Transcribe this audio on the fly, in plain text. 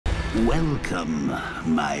Welcome,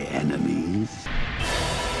 my enemies.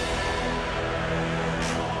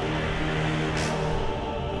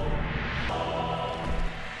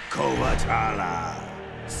 Kovatala,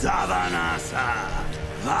 Savanasa,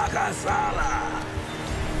 Vakasala.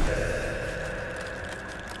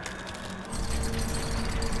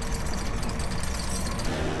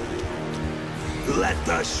 Let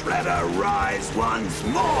the Shredder rise once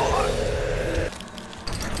more!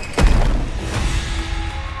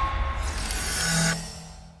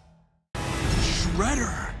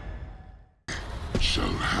 Shredder shall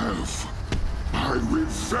have my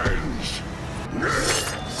revenge.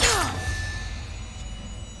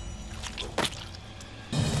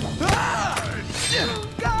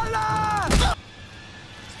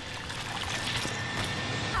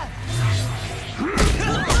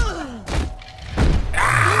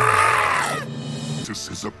 This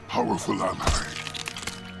is a powerful ally.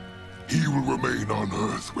 He will remain on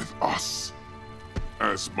Earth with us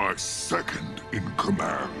as my second in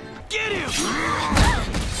command. Get him!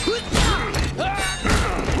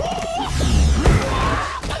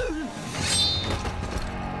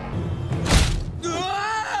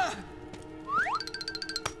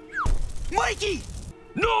 Mikey!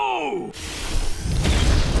 No!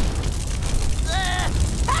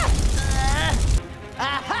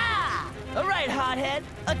 Aha! All right, hothead.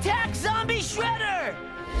 Attack Zombie Shredder!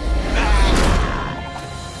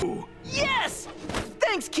 Yes!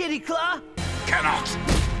 Thanks, Kitty Claw! Cannot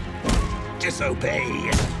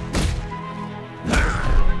disobey.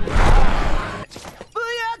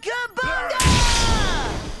 Booyaka Bunga!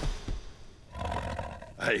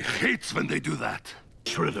 I hate when they do that.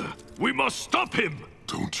 Shredder, we must stop him!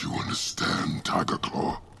 Don't you understand, Tiger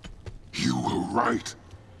Claw? You were right.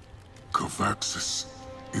 Kovaxis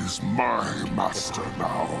is my master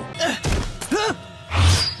now.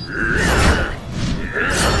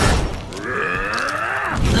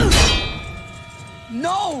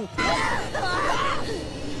 No!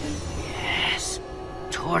 Yes.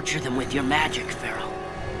 Torture them with your magic, Pharaoh.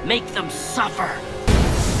 Make them suffer.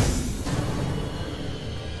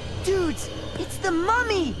 Dudes, it's the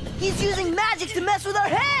mummy! He's using magic to mess with our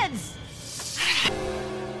heads!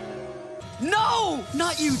 No!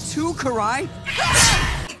 Not you too, Karai!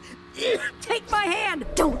 Take my hand!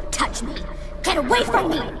 Don't touch me! Get away from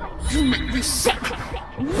me! You make me sick!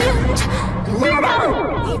 Mutant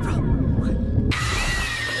weirdo!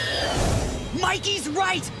 Mikey's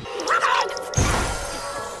right!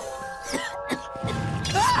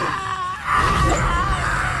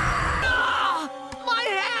 My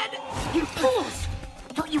head! You fools!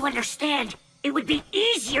 Don't you understand? It would be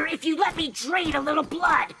easier if you let me drain a little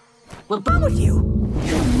blood! What's wrong with you?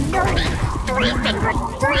 You nerdy, three-fingered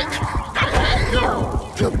freak! I hate you!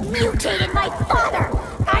 You mutated my father!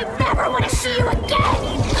 I never want to see you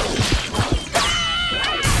again!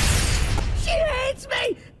 She hates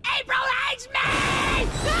me! April hates me!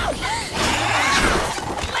 No!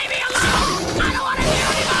 Leave me alone! I don't want to hear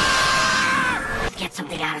anymore! Get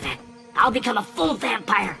something out of it. I'll become a full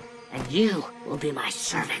vampire, and you will be my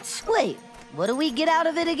servants. Wait, what do we get out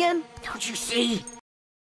of it again? Don't you see?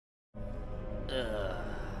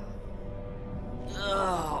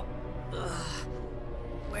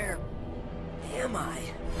 Where am I?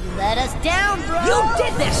 You let us down, bro! You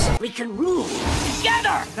did this! We can rule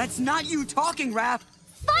together! That's not you talking, Raph!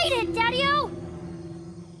 Fight it, Daddy-O!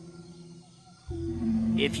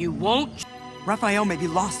 If you won't... Raphael may be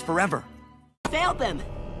lost forever. Failed them.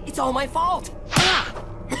 It's all my fault.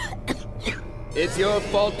 It's your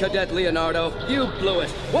fault, Cadet Leonardo. You blew it.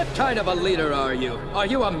 What kind of a leader are you? Are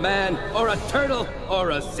you a man, or a turtle,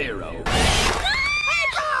 or a zero?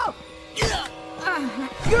 April!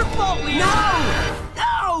 Your fault, Leo!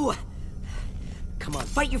 No! Come on,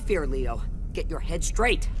 fight your fear, Leo. Get your head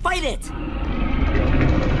straight. Fight it!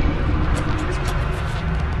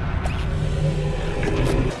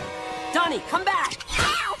 Donnie, come back!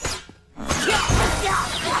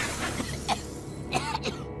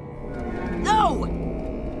 No!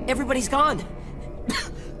 Everybody's gone.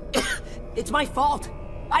 It's my fault.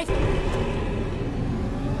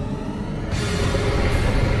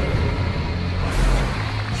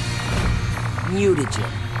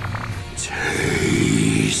 Mutagen.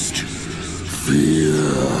 Taste fear.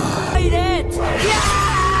 Fight it! Yeah!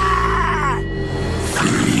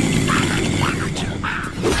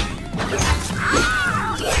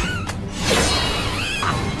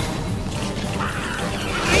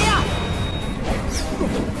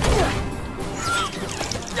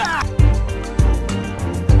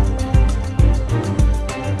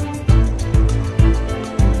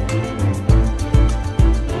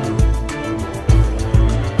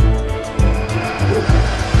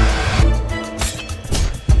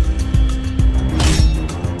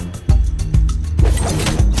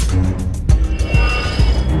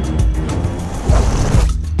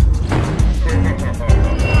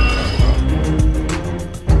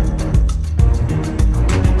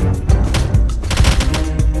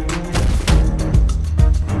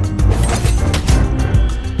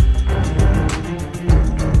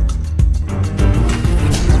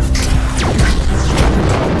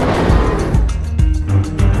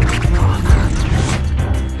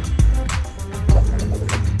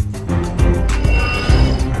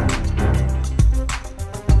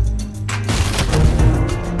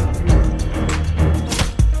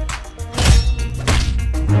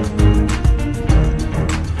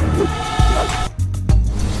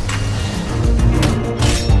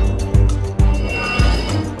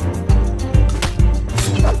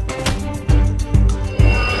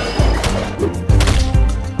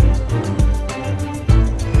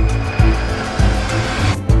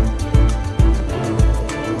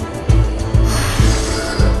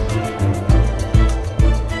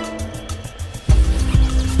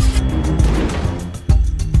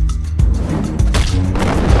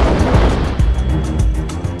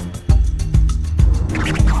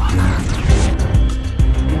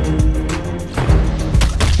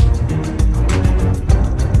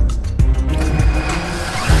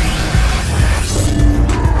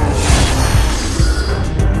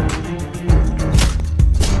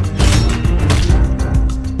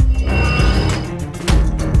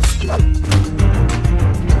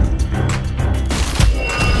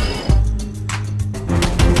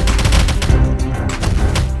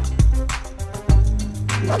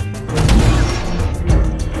 Turtles!